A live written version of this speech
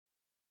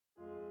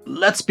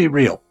Let's be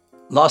real.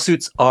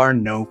 Lawsuits are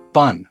no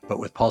fun, but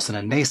with Paulson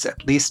and Nace,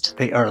 at least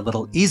they are a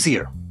little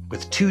easier.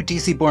 With two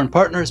DC-born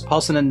partners,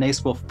 Paulson and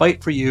Nace will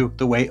fight for you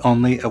the way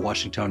only a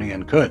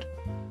Washingtonian could.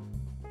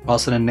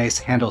 Paulson and Nace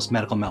handles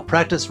medical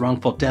malpractice,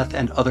 wrongful death,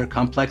 and other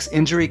complex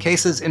injury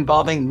cases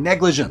involving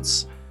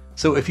negligence.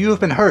 So if you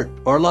have been hurt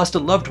or lost a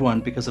loved one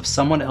because of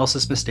someone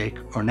else's mistake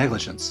or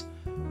negligence,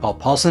 call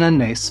Paulson and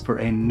Nace for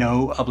a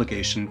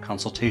no-obligation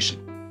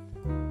consultation.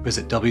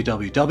 Visit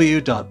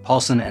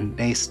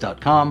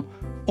www.paulsonandnace.com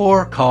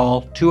or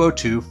call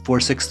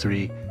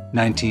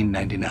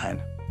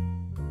 202-463-1999.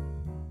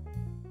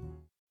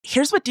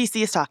 Here's what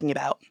DC is talking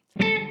about.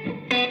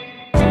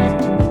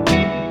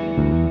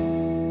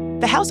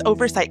 The House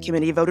Oversight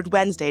Committee voted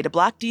Wednesday to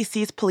block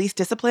DC's police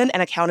discipline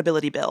and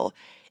accountability bill.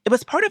 It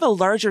was part of a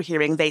larger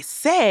hearing they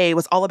say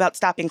was all about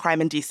stopping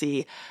crime in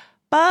DC,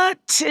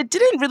 but it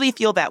didn't really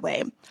feel that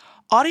way.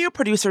 Audio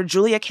producer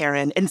Julia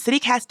Caron and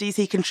CityCast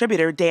DC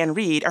contributor Dan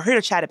Reed are here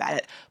to chat about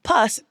it,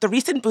 plus the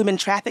recent boom in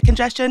traffic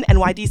congestion and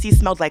why DC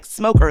smelled like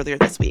smoke earlier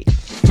this week.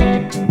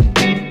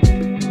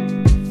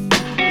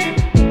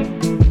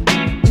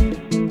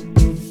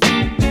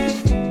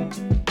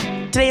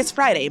 Today is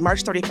Friday,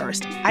 March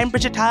 31st. I'm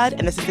Bridget Todd,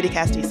 and this is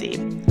CityCast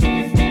DC.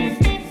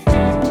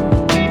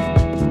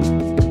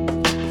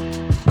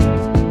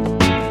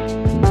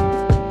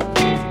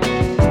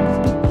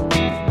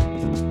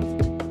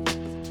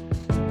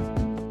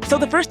 So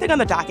the first thing on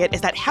the docket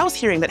is that House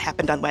hearing that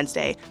happened on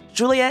Wednesday.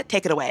 Julia,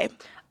 take it away.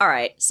 All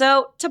right.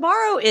 So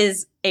tomorrow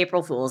is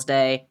April Fool's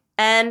Day,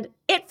 and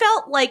it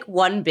felt like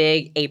one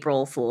big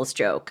April Fool's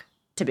joke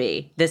to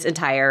be, this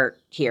entire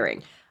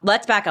hearing.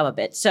 Let's back up a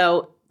bit.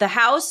 So the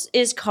House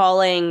is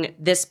calling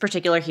this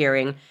particular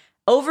hearing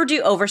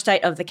Overdue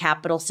Oversight of the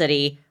Capital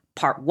City,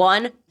 Part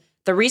 1.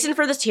 The reason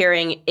for this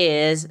hearing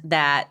is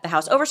that the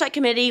House Oversight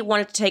Committee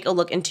wanted to take a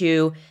look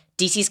into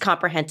DC's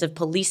Comprehensive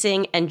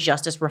Policing and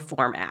Justice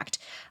Reform Act.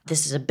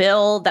 This is a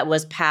bill that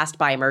was passed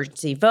by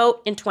emergency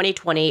vote in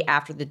 2020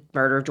 after the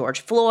murder of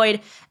George Floyd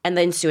and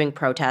the ensuing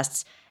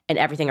protests and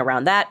everything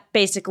around that.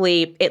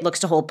 Basically, it looks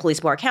to hold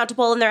police more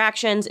accountable in their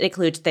actions. It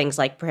includes things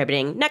like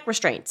prohibiting neck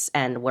restraints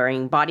and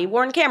wearing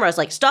body-worn cameras,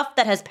 like stuff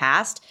that has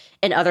passed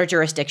in other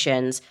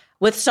jurisdictions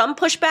with some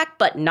pushback,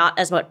 but not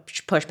as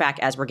much pushback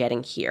as we're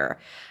getting here.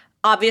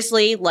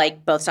 Obviously,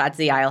 like both sides of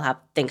the aisle have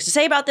things to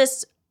say about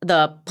this.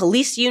 The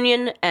police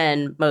union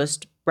and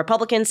most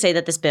Republicans say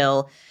that this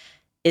bill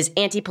is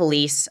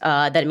anti-police,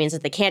 that it means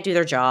that they can't do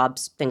their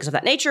jobs, things of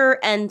that nature.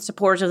 And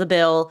supporters of the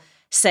bill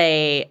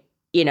say,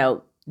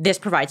 this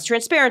provides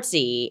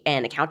transparency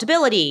and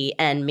accountability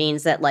and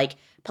means that,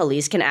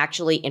 police can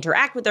actually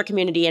interact with their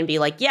community and be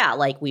like, yeah,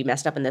 we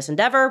messed up in this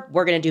endeavor.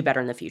 We're going to do better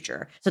in the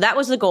future. So that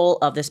was the goal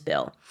of this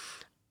bill.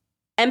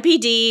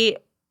 MPD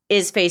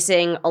is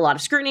facing a lot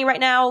of scrutiny right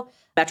now.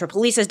 Metro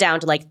Police is down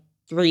to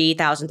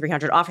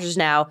 3,300 officers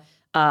now.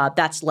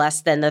 That's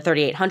less than the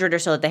 3,800 or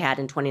so that they had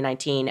in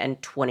 2019 and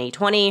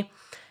 2020.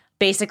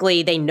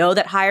 Basically, they know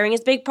that hiring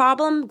is a big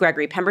problem.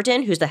 Gregory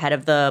Pemberton, who's the head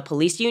of the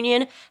police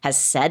union, has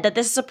said that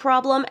this is a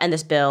problem, and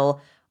this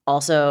bill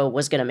also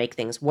was going to make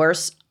things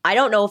worse. I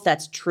don't know if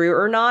that's true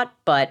or not,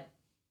 but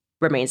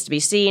remains to be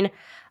seen.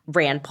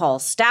 Rand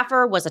Paul's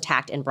staffer was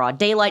attacked in broad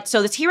daylight.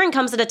 So this hearing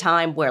comes at a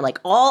time where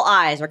all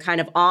eyes are kind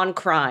of on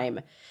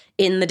crime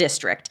in the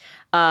district.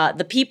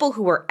 The people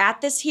who were at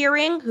this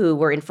hearing, who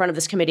were in front of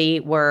this committee,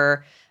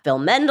 were Bill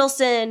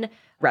Mendelson,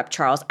 Rep.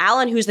 Charles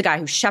Allen, who's the guy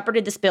who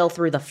shepherded this bill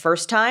through the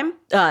first time,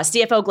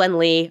 CFO Glenn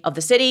Lee of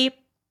the city,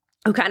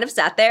 who kind of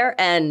sat there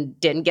and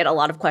didn't get a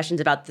lot of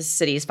questions about the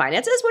city's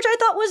finances, which I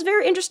thought was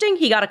very interesting.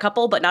 He got a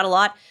couple, but not a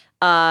lot,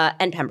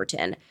 and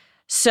Pemberton.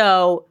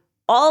 So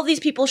all of these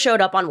people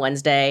showed up on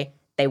Wednesday.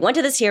 They went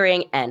to this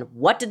hearing, and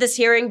what did this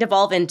hearing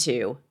devolve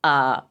into?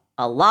 A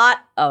lot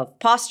of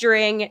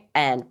posturing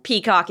and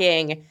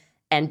peacocking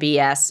and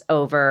BS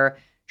over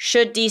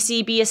should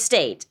DC be a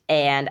state,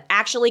 and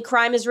actually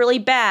crime is really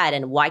bad,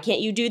 and why can't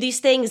you do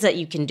these things that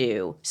you can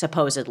do,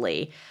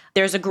 supposedly.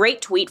 There's a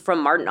great tweet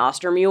from Martin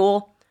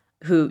Ostermule,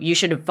 who you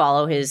should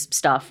follow his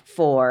stuff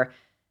for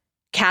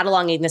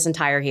cataloging this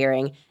entire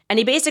hearing, and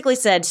he basically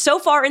said, so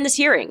far in this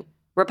hearing,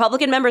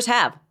 Republican members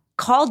have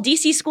called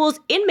DC schools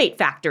inmate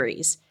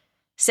factories,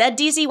 said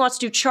DC wants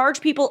to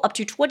charge people up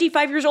to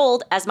 25 years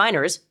old as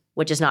minors,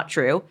 which is not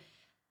true,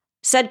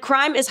 said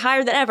crime is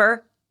higher than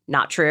ever,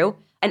 not true,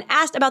 and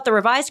asked about the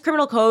revised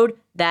criminal code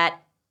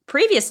that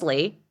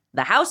previously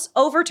the House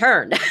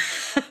overturned.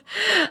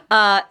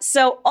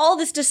 So all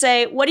this to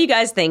say, what do you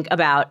guys think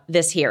about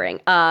this hearing?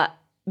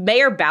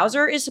 Mayor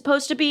Bowser is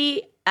supposed to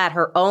be at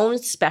her own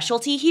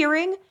specialty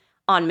hearing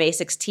on May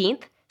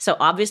 16th. So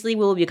obviously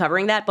we'll be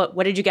covering that. But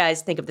what did you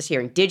guys think of this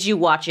hearing? Did you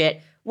watch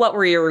it? What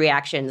were your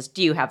reactions?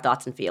 Do you have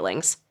thoughts and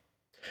feelings?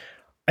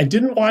 I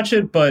didn't watch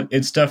it, but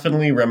it's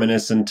definitely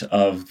reminiscent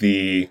of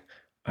the,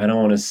 I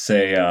don't want to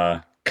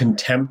say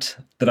contempt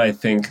that I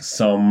think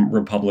some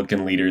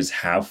Republican leaders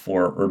have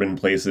for urban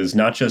places,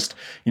 not just,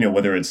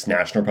 whether it's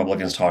national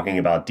Republicans talking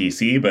about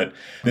DC, but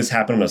this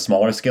happened on a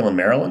smaller scale in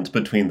Maryland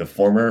between the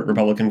former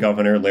Republican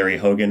governor, Larry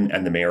Hogan,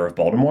 and the mayor of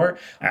Baltimore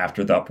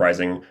after the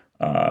uprising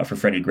for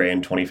Freddie Gray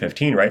in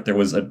 2015, right? There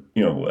was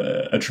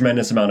a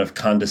tremendous amount of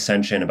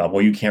condescension about,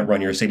 well, you can't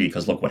run your city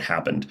because look what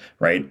happened,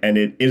 right? And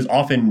it is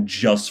often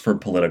just for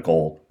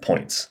political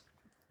points.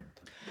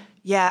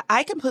 Yeah,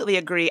 I completely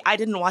agree. I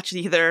didn't watch it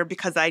either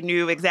because I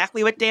knew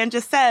exactly what Dan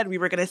just said we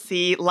were going to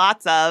see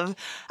lots of.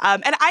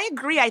 And I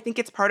agree. I think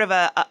it's part of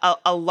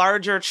a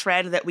larger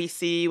trend that we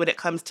see when it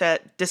comes to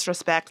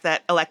disrespect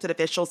that elected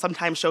officials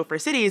sometimes show for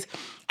cities.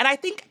 And I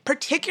think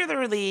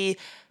particularly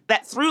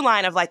that through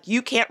line of like,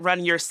 you can't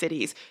run your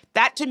cities.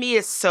 That to me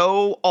is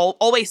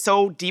always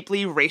so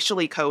deeply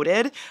racially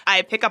coded.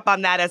 I pick up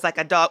on that as like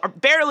a dog, or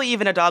barely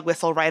even a dog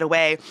whistle right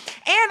away.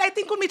 And I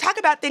think when we talk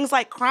about things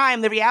like crime,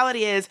 the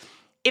reality is,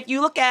 if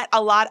you look at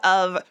a lot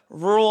of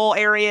rural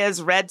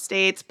areas, red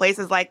states,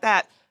 places like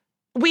that,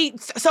 we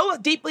so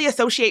deeply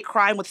associate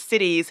crime with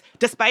cities,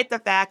 despite the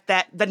fact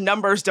that the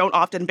numbers don't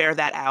often bear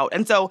that out.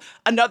 And so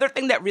another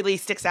thing that really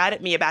sticks out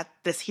at me about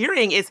this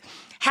hearing is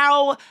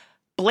how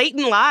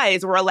blatant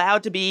lies were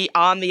allowed to be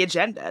on the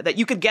agenda, that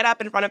you could get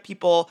up in front of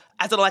people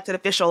as an elected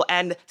official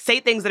and say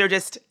things that are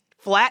just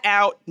flat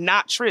out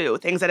not true,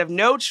 things that have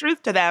no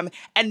truth to them,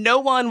 and no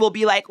one will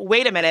be like,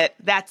 wait a minute,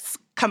 that's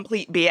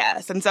complete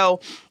BS. And so,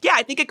 yeah,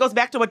 I think it goes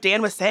back to what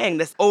Dan was saying,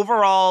 this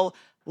overall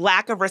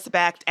lack of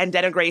respect and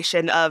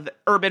denigration of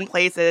urban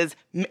places,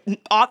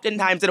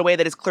 oftentimes in a way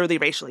that is clearly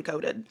racially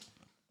coded.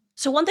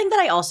 So one thing that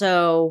I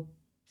also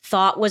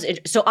thought was,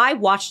 so I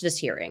watched this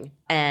hearing,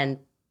 and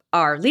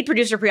our lead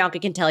producer, Priyanka,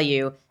 can tell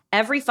you,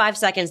 every 5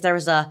 seconds there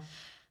was a,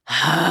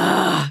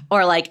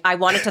 or like, I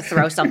wanted to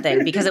throw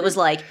something because it was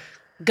like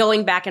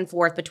going back and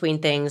forth between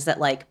things that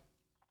like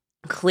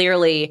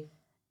clearly,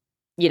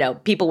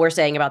 people were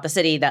saying about the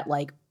city that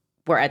like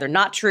were either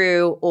not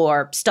true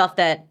or stuff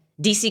that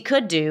DC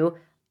could do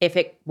if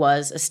it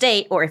was a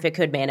state or if it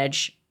could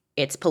manage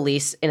its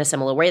police in a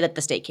similar way that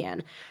the state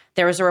can.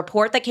 There was a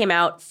report that came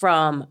out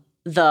from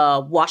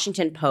the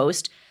Washington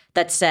Post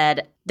that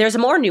said there's a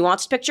more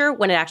nuanced picture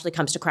when it actually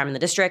comes to crime in the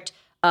district.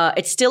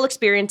 It's still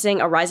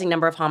experiencing a rising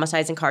number of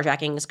homicides and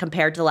carjackings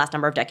compared to the last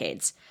number of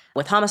decades,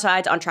 with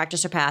homicides on track to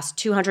surpass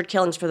 200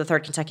 killings for the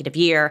third consecutive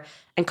year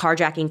and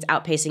carjackings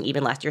outpacing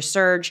even last year's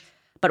surge.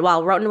 But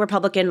while one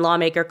Republican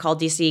lawmaker called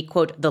D.C.,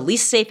 quote, the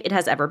least safe it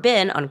has ever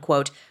been,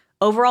 unquote,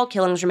 overall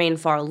killings remain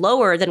far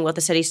lower than what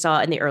the city saw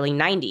in the early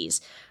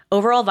 90s.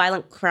 Overall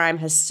violent crime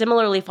has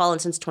similarly fallen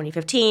since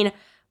 2015,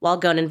 while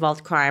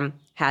gun-involved crime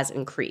has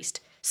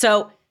increased.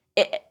 So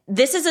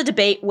this is a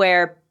debate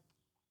where,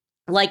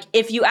 like,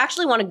 if you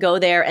actually want to go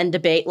there and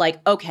debate,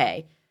 like,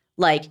 okay,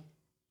 like,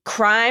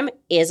 crime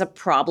is a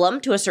problem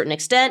to a certain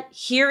extent.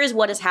 Here is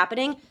what is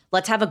happening.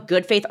 Let's have a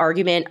good faith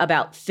argument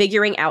about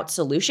figuring out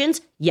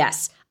solutions.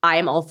 Yes, I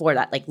am all for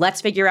that. Like,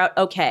 let's figure out,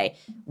 okay,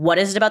 what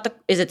is it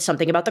is it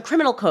something about the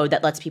criminal code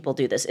that lets people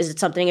do this? Is it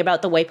something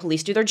about the way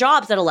police do their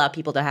jobs that allow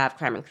people to have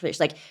crime and police?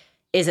 Like,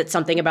 is it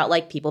something about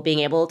like people being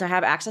able to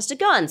have access to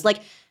guns?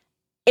 Like,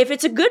 if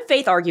it's a good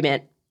faith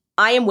argument,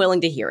 I am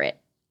willing to hear it.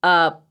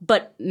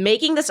 But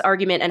making this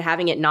argument and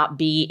having it not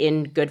be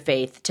in good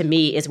faith, to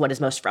me, is what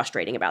is most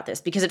frustrating about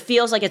this, because it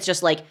feels like it's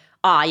just like,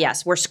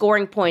 yes, we're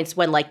scoring points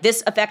when like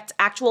this affects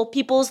actual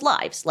people's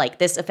lives. Like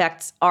this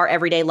affects our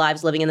everyday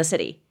lives living in the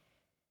city.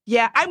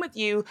 Yeah, I'm with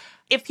you.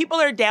 If people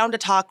are down to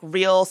talk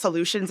real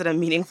solutions in a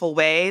meaningful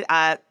way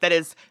that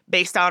is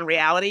based on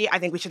reality, I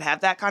think we should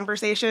have that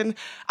conversation.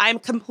 I'm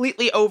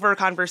completely over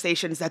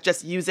conversations that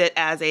just use it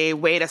as a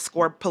way to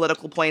score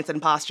political points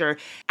and posture.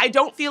 I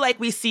don't feel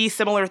like we see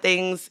similar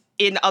things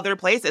in other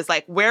places.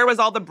 Like, where was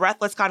all the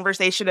breathless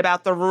conversation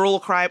about the rural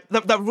crime,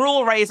 the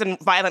rural rise in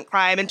violent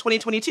crime in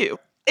 2022?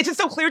 It's just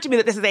so clear to me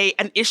that this is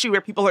an issue where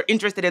people are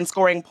interested in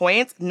scoring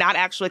points, not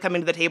actually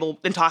coming to the table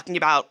and talking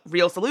about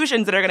real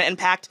solutions that are going to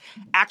impact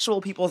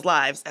actual people's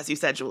lives, as you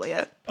said,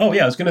 Julia. Oh,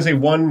 yeah. I was going to say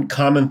one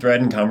common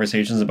thread in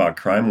conversations about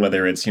crime,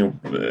 whether it's,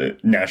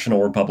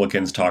 national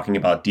Republicans talking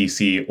about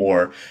D.C.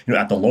 or,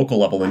 at the local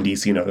level in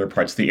D.C. and other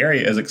parts of the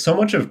area, is like so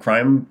much of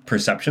crime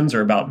perceptions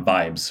are about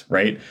vibes,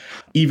 right?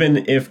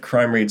 Even if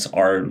crime rates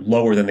are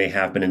lower than they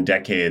have been in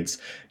decades,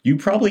 you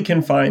probably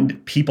can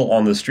find people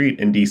on the street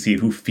in D.C.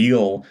 who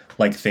feel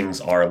like things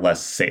are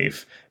less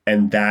safe.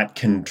 And that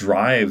can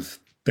drive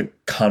the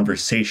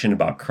conversation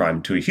about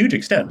crime to a huge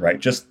extent, right?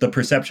 Just the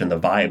perception, the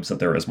vibes that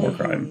there is more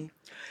crime.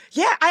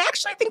 Yeah, I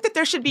actually think that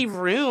there should be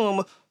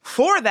room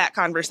for that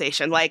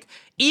conversation. Like,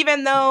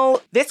 even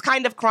though this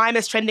kind of crime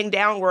is trending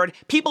downward,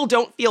 people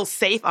don't feel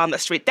safe on the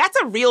street. That's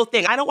a real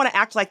thing. I don't want to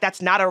act like that's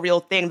not a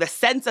real thing. The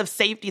sense of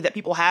safety that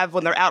people have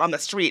when they're out on the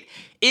street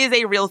is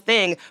a real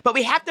thing. But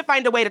we have to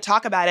find a way to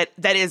talk about it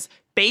that is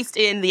based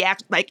in the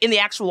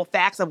actual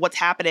facts of what's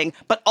happening,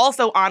 but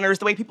also honors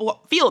the way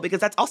people feel, because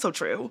that's also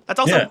true. That's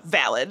also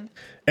valid.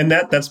 And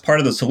that's part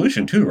of the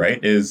solution too, right?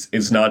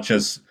 Is not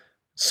just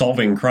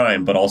solving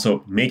crime, but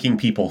also making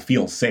people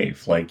feel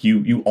safe. Like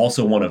you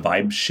also want a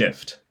vibe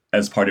shift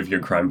as part of your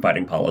crime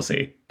fighting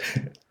policy.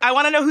 I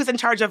want to know who's in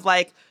charge of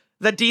like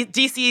the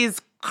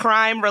DC's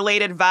crime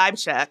related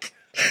vibe check.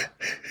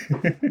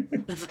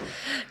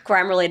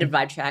 Crime related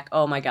vibe check.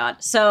 Oh my God.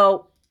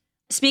 So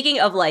speaking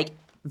of like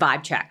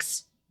vibe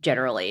checks,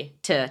 generally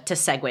to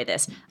segue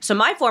this. So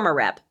my former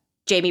rep,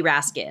 Jamie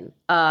Raskin,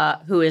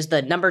 who is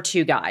the number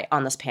 2 guy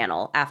on this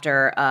panel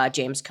after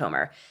James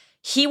Comer,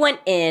 he went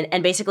in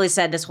and basically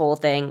said this whole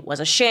thing was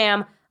a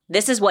sham.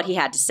 This is what he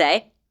had to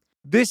say.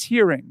 This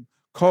hearing,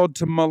 called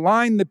to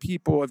malign the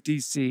people of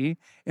D.C.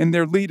 and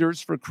their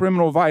leaders for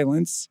criminal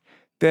violence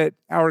that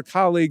our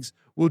colleagues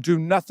will do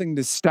nothing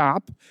to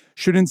stop,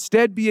 should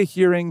instead be a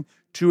hearing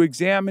to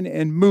examine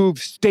and move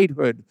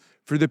statehood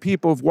for the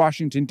people of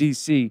Washington,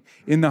 D.C.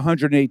 in the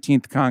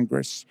 118th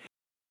Congress.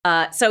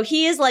 So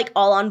he is like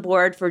all on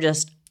board for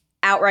just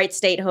outright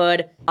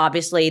statehood.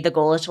 Obviously, the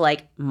goal is to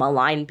like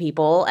malign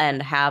people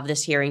and have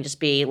this hearing just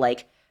be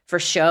like for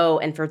show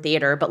and for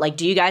theater. But like,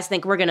 do you guys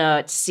think we're going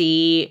to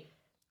see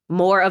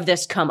more of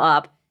this come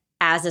up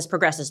as this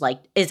progresses? Like,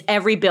 is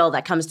every bill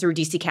that comes through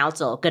DC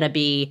Council going to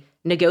be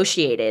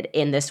negotiated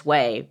in this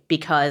way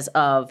because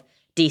of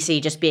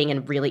DC just being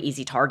a really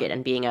easy target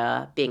and being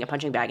a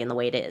punching bag in the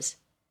way it is?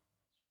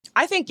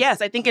 I think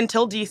yes. I think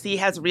until DC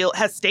has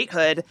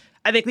statehood,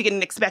 I think we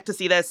can expect to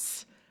see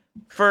this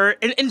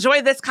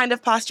enjoy this kind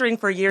of posturing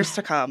for years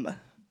to come.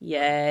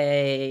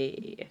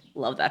 Yay.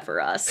 Love that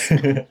for us.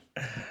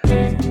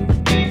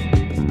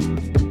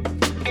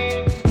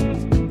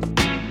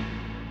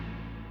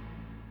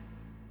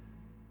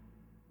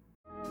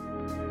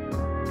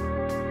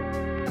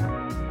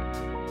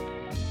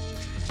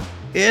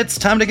 It's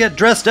time to get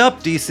dressed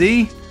up,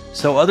 DC!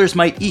 So Others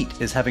Might Eat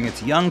is having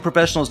its Young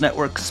Professionals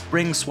Network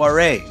Spring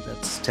Soiree.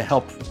 That's to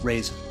help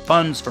raise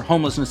funds for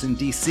homelessness in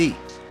DC.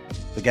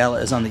 The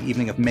gala is on the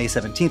evening of May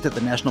 17th at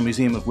the National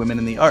Museum of Women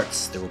in the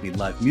Arts. There will be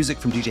live music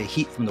from DJ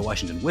Heat from the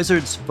Washington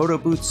Wizards, photo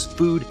booths,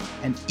 food,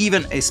 and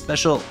even a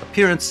special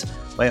appearance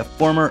by a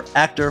former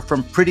actor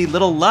from Pretty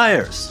Little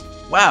Liars.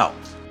 Wow!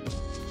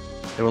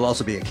 There will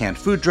also be a canned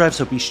food drive,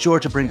 so be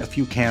sure to bring a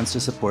few cans to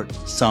support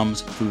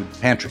SUM's Food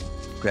Pantry.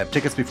 Grab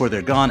tickets before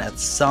they're gone at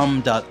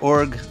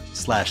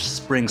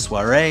sum.org/spring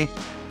soiree.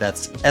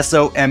 That's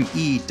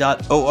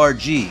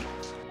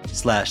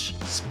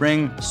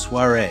some.org/spring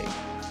soiree.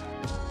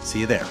 See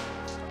you there.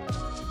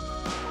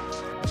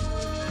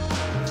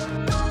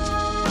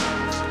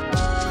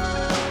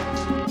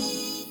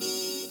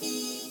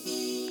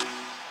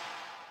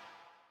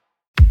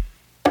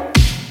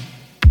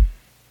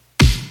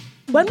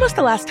 When was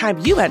the last time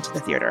you went to the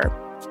theater?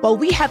 Well,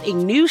 we have a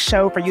new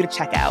show for you to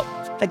check out.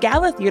 The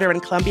Gala Theater in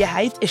Columbia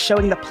Heights is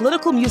showing the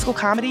political musical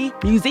comedy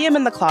Museum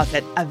in the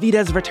Closet,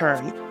 Evita's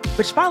Return,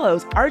 which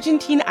follows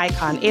Argentine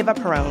icon Eva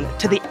Perón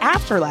to the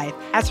afterlife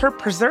as her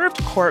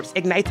preserved corpse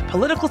ignites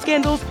political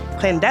scandals,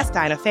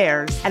 clandestine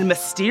affairs, and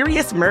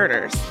mysterious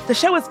murders. The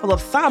show is full of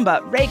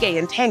samba, reggae,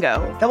 and tango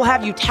that will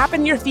have you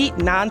tapping your feet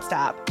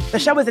nonstop. The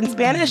show is in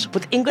Spanish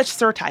with English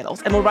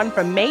surtitles and will run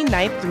from May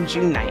 9th through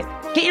June 9th.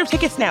 Get your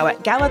tickets now at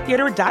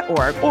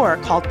galatheater.org or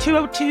call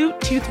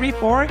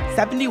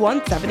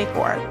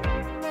 202-234-7174.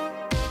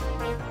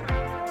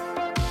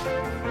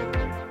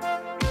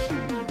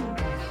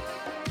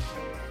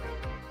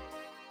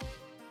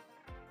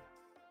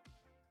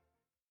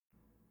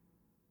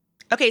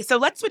 Okay, so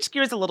let's switch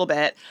gears a little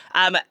bit.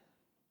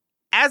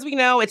 As we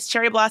know, it's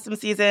cherry blossom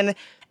season,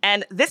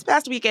 and this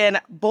past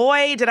weekend,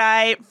 boy, did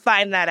I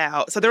find that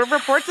out. So there were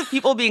reports of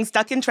people being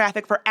stuck in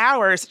traffic for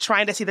hours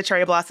trying to see the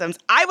cherry blossoms.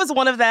 I was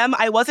one of them.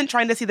 I wasn't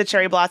trying to see the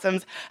cherry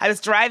blossoms. I was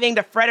driving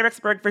to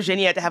Fredericksburg,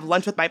 Virginia to have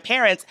lunch with my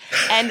parents,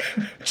 and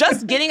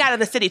just getting out of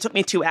the city took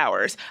me 2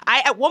 hours.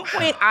 At one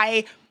point,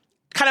 I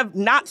kind of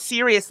not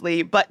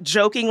seriously, but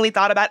jokingly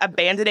thought about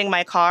abandoning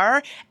my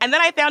car. And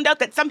then I found out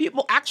that some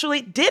people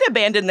actually did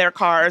abandon their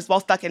cars while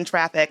stuck in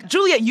traffic.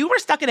 Julia, you were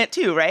stuck in it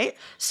too, right?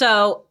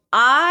 So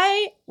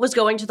I was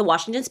going to the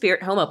Washington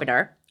Spirit home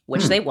opener,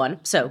 which they won.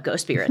 So go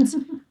Spirits.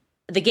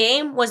 The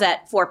game was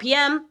at 4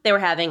 p.m. They were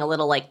having a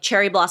little like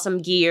cherry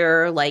blossom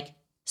gear, like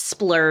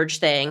splurge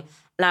thing.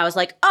 And I was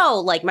like,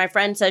 oh, like my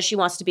friend says she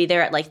wants to be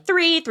there at like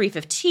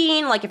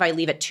 3:15. Like if I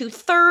leave at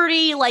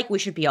 2:30, like we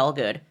should be all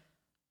good.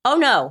 Oh,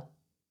 no.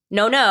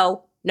 No.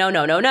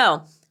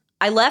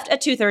 I left at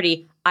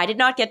 2:30. I did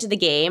not get to the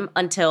game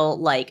until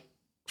like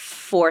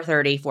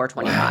 4:30,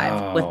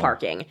 4:25 with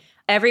parking.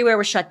 Everywhere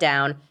was shut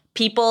down.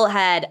 People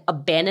had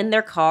abandoned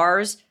their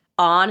cars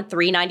on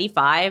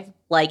 395.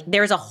 Like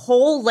there's a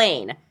whole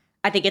lane.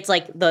 I think it's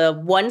like the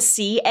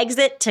 1C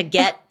exit to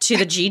get to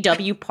the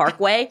GW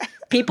Parkway.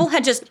 People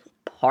had just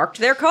parked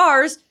their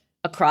cars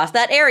across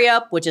that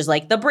area, which is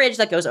like the bridge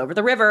that goes over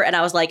the river. And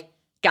I was like,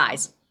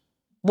 guys,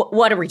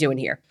 what are we doing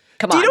here?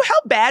 Come on. Do you know how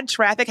bad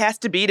traffic has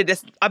to be to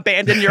just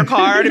abandon your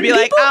car, to be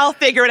like, I'll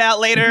figure it out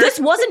later? This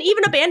wasn't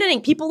even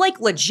abandoning. People like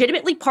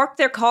legitimately parked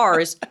their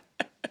cars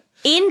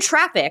in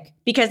traffic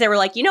because they were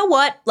like, you know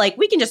what? Like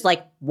we can just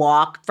like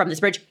walk from this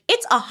bridge.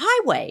 It's a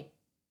highway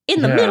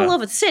in the middle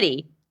of a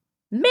city.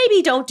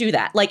 Maybe don't do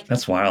that. Like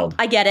that's wild.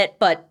 I get it,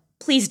 but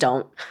please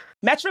don't.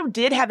 Metro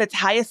did have its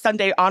highest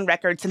Sunday on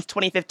record since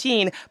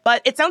 2015,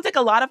 but it sounds like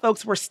a lot of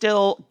folks were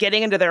still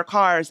getting into their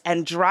cars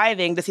and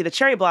driving to see the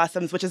cherry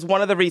blossoms, which is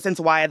one of the reasons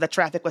why the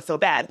traffic was so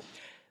bad.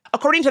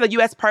 According to the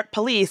U.S. Park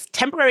Police,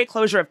 temporary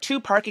closure of 2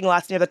 parking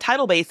lots near the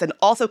tidal basin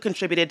also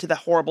contributed to the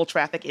horrible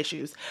traffic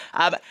issues.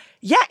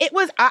 It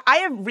was. I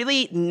have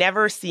really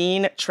never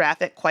seen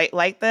traffic quite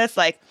like this.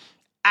 Like,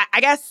 I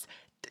guess,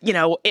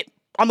 it.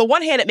 On the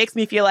one hand, it makes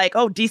me feel like,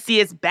 oh, DC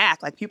is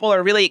back. Like, people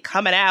are really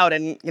coming out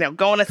and,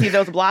 going to see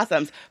those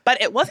blossoms.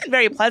 But it wasn't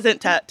very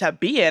pleasant to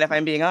be in, if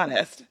I'm being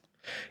honest.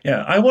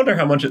 Yeah, I wonder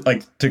how much,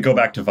 to go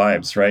back to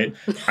vibes, right?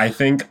 I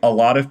think a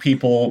lot of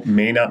people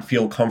may not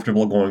feel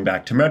comfortable going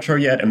back to Metro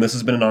yet, and this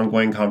has been an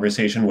ongoing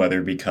conversation,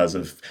 whether because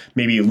of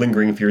maybe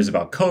lingering fears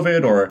about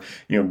COVID, or,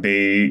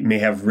 they may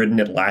have ridden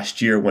it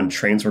last year when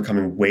trains were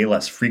coming way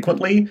less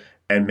frequently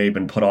and may have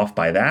been put off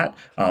by that.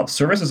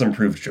 Service has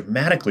improved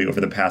dramatically over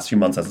the past few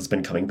months as it's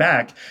been coming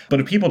back, but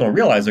if people don't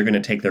realize, they're going to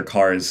take their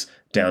cars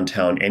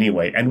downtown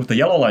anyway. And with the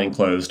yellow line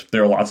closed,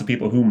 there are lots of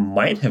people who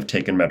might have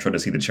taken Metro to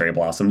see the cherry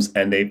blossoms,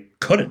 and they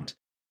couldn't.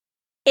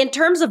 In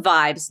terms of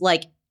vibes,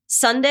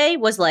 Sunday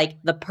was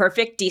the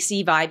perfect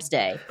DC vibes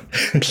day.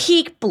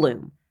 Peak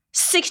bloom,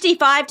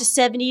 65 to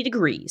 70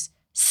 degrees,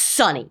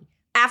 sunny.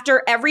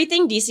 After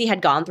everything DC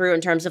had gone through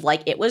in terms of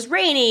it was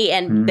rainy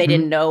and they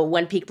didn't know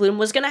when peak bloom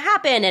was going to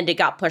happen, and it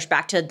got pushed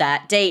back to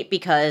that date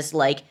because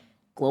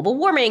global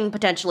warming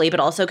potentially, but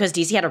also because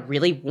DC had a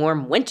really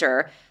warm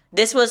winter.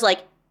 This was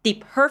the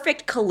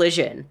perfect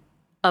collision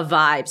of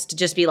vibes to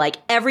just be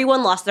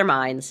everyone lost their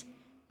minds.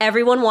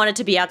 Everyone wanted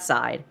to be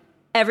outside.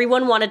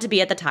 Everyone wanted to be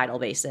at the tidal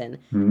basin.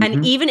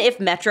 And even if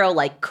Metro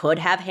could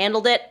have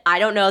handled it, I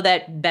don't know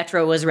that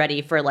Metro was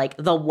ready for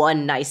the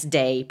one nice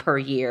day per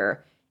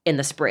year in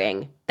the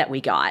spring that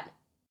we got.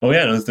 Oh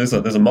yeah, there's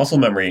a muscle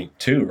memory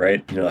too,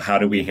 right? How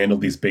do we handle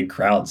these big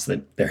crowds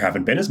that there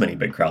haven't been as many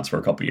big crowds for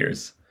a couple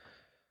years?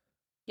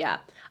 Yeah.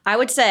 I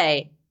would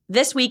say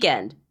this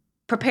weekend,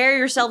 prepare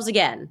yourselves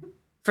again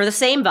for the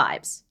same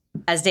vibes,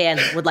 as Dan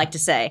would like to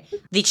say.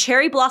 The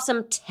Cherry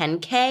Blossom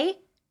 10K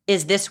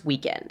is this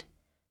weekend.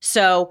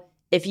 So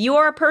if you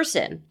are a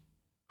person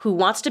who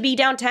wants to be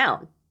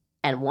downtown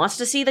and wants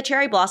to see the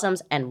cherry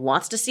blossoms and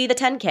wants to see the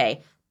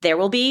 10K, there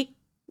will be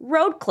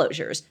road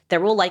closures.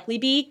 There will likely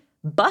be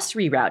bus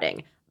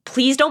rerouting.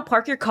 Please don't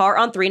park your car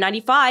on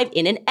 395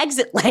 in an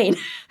exit lane.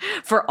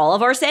 For all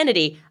of our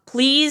sanity,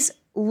 please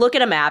look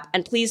at a map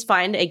and please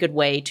find a good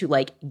way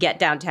to get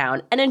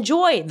downtown and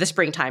enjoy the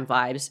springtime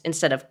vibes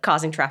instead of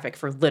causing traffic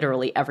for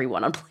literally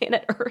everyone on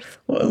planet Earth.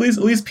 Well, at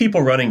least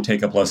people running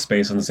take up less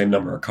space on the same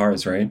number of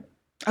cars, right?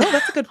 Oh,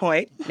 that's a good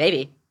point.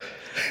 Maybe.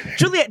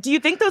 Juliet, do you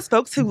think those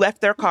folks who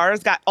left their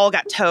cars got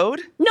towed?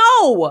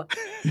 No,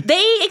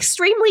 they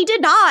extremely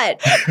did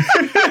not.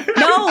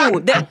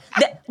 No,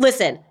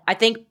 listen, I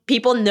think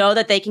people know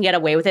that they can get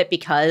away with it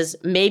because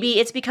maybe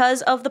it's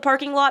because of the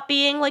parking lot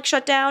being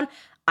shut down.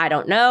 I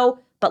don't know.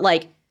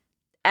 But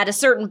at a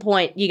certain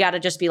point, you got to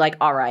just be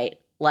all right.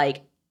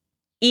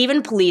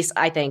 Even police,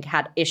 I think,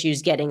 had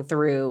issues getting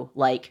through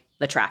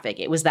the traffic.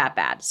 It was that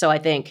bad. So I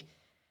think,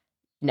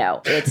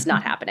 no, it's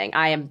not happening.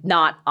 I am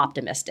not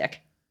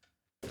optimistic.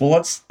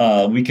 Well,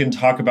 we can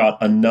talk about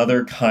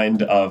another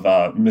kind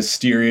of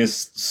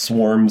mysterious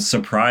swarm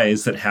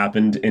surprise that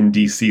happened in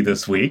DC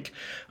this week,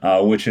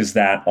 which is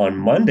that on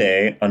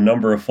Monday, a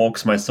number of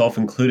folks, myself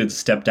included,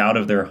 stepped out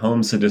of their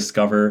homes to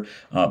discover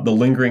the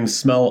lingering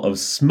smell of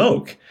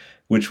smoke,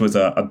 which was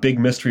a big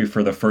mystery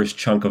for the first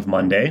chunk of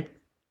Monday.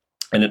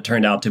 And it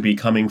turned out to be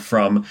coming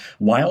from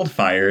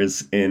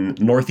wildfires in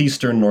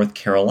northeastern North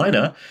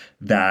Carolina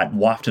that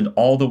wafted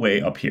all the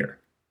way up here.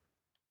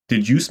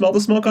 Did you smell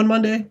the smoke on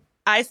Monday?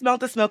 I smelled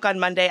the smoke on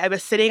Monday. I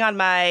was sitting on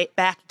my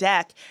back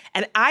deck,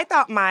 and I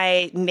thought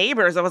my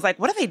neighbors, I was like,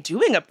 what are they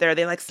doing up there? Are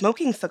they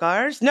smoking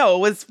cigars? No, it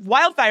was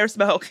wildfire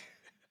smoke.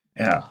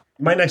 Yeah.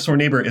 My next door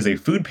neighbor is a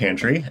food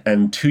pantry,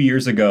 and 2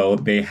 years ago,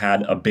 they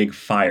had a big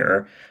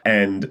fire.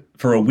 And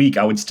for a week,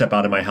 I would step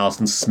out of my house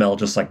and smell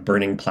just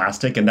burning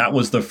plastic. And that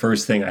was the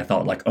first thing I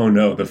thought, oh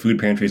no, the food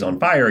pantry's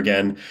on fire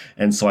again.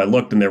 And so I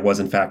looked, and there was,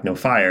 in fact, no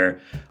fire.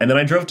 And then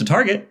I drove to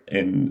Target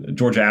in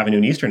Georgia Avenue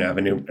and Eastern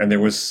Avenue, and there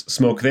was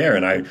smoke there.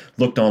 And I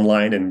looked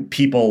online, and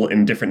people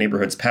in different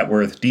neighborhoods,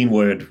 Petworth,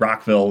 Deanwood,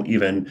 Rockville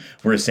even,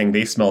 were saying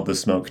they smelled the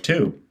smoke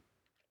too.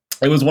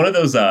 It was one of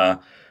those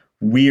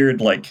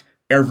weird,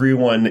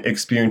 everyone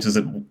experiences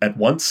it at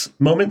once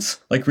moments,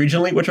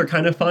 regionally, which are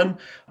kind of fun.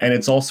 And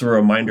it's also a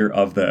reminder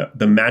of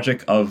the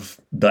magic of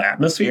the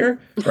atmosphere,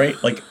 right?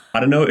 I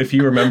don't know if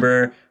you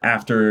remember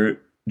after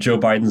Joe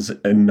Biden's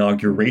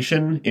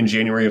inauguration in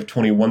January of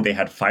 21, they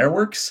had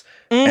fireworks,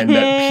 and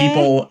that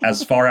people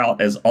as far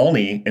out as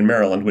Olney in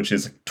Maryland, which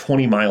is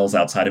 20 miles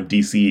outside of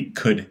DC,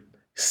 could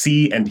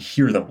see and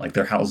hear them.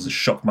 Their houses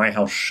shook. My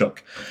house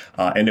shook.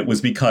 And it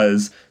was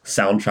because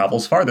sound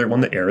travels farther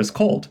when the air is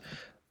cold.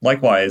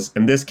 Likewise,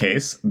 in this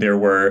case, there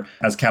were,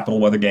 as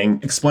Capitol Weather Gang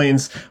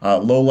explains,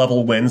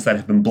 low-level winds that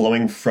have been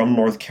blowing from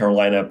North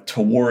Carolina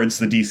towards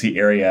the D.C.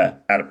 area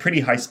at a pretty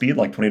high speed,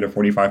 20 to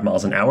 45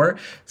 miles an hour,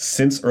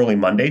 since early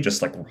Monday,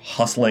 just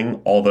hustling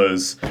all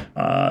those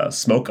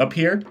smoke up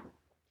here.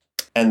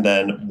 And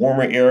then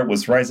warmer air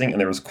was rising,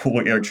 and there was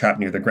cooler air trapped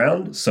near the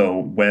ground. So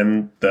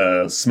when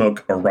the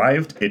smoke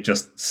arrived, it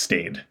just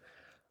stayed.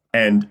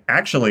 And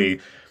actually,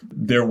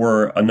 there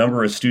were a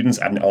number of students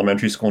at an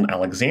elementary school in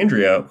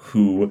Alexandria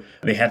who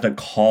they had to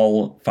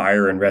call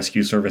fire and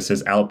rescue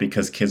services out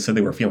because kids said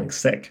they were feeling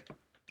sick.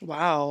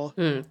 Wow.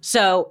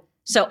 So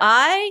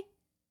I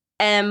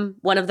am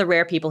one of the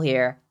rare people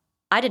here.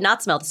 I did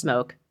not smell the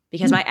smoke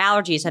because my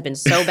allergies have been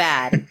so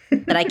bad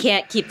that I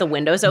can't keep the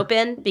windows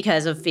open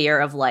because of fear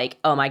of like,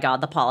 oh my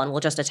God, the pollen will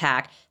just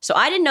attack. So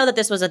I didn't know that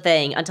this was a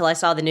thing until I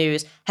saw the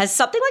news. Has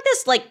something like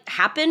this like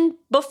happened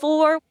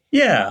before?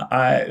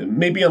 Yeah,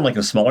 maybe on like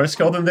a smaller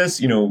scale than this,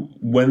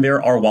 when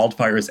there are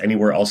wildfires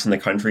anywhere else in the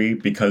country,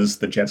 because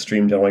the jet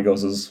stream generally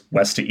goes as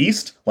west to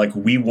east, like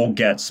we will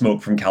get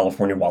smoke from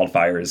California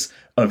wildfires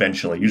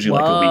eventually, usually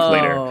like a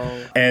week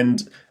later.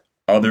 And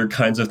other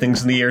kinds of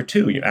things in the air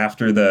too.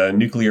 After the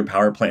nuclear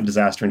power plant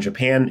disaster in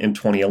Japan in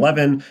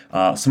 2011,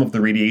 some of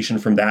the radiation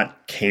from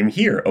that came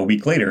here a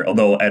week later,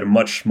 although at a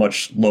much,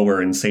 much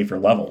lower and safer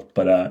level.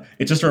 But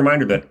it's just a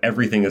reminder that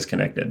everything is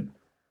connected.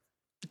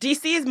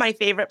 DC is my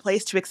favorite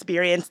place to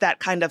experience that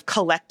kind of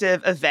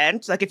collective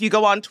event. Like if you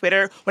go on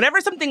Twitter, whenever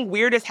something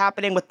weird is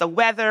happening with the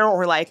weather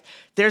or like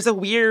there's a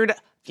weird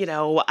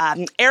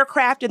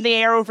aircraft in the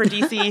air over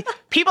DC,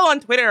 people on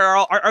Twitter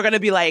are going to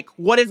be like,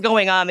 what is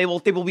going on? They will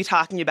be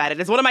talking about it.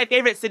 It's one of my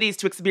favorite cities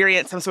to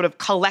experience some sort of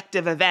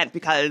collective event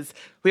because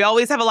we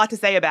always have a lot to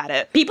say about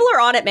it. People are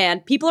on it, man.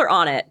 People are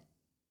on it.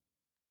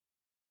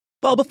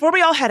 Well, before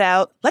we all head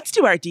out, let's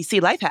do our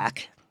DC life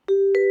hack.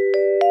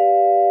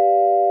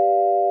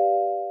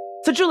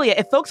 So, Julia,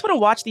 if folks want to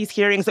watch these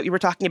hearings that we were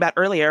talking about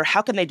earlier,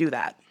 how can they do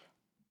that?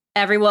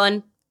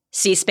 Everyone,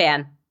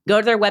 C-SPAN. Go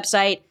to their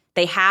website.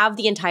 They have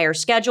the entire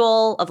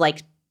schedule of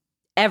like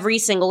every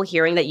single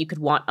hearing that you could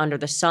want under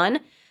the sun.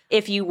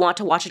 If you want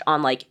to watch it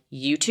on like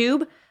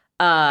YouTube,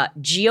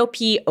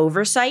 GOP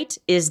Oversight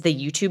is the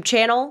YouTube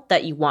channel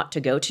that you want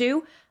to go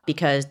to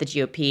because the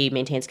GOP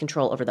maintains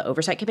control over the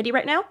Oversight Committee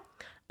right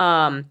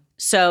now.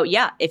 So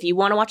yeah, if you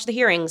want to watch the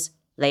hearings,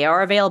 they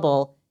are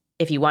available.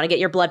 If you want to get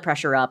your blood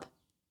pressure up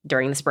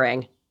during the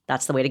spring,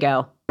 that's the way to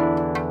go.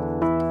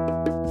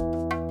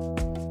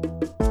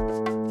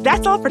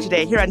 That's all for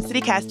today here on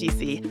CityCast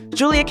DC.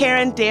 Julia,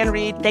 Karen, Dan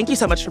Reed, thank you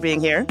so much for being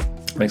here.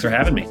 Thanks for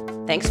having me.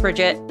 Thanks,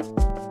 Bridget.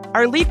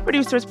 Our lead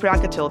producer is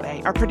Priyanka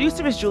Tilve. Our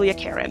producer is Julia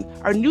Karen.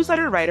 Our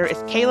newsletter writer is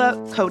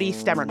Kayla Cody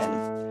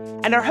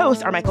Stemmerman. And our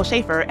hosts are Michael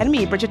Schaefer and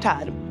me, Bridget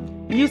Todd.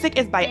 Music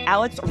is by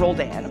Alex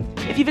Roldan.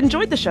 If you've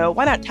enjoyed the show,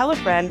 why not tell a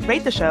friend,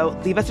 rate the show,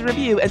 leave us a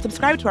review, and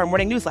subscribe to our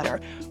morning newsletter.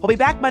 We'll be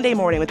back Monday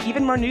morning with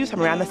even more news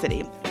from around the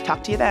city.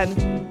 Talk to you then.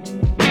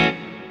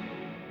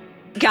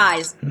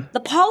 Guys, the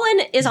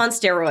pollen is on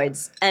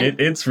steroids. And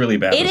it's really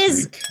bad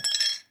this week.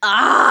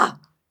 I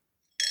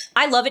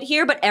love it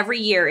here, but every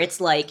year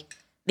it's like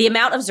the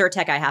amount of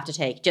Zyrtec I have to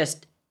take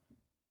just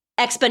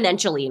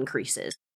exponentially increases.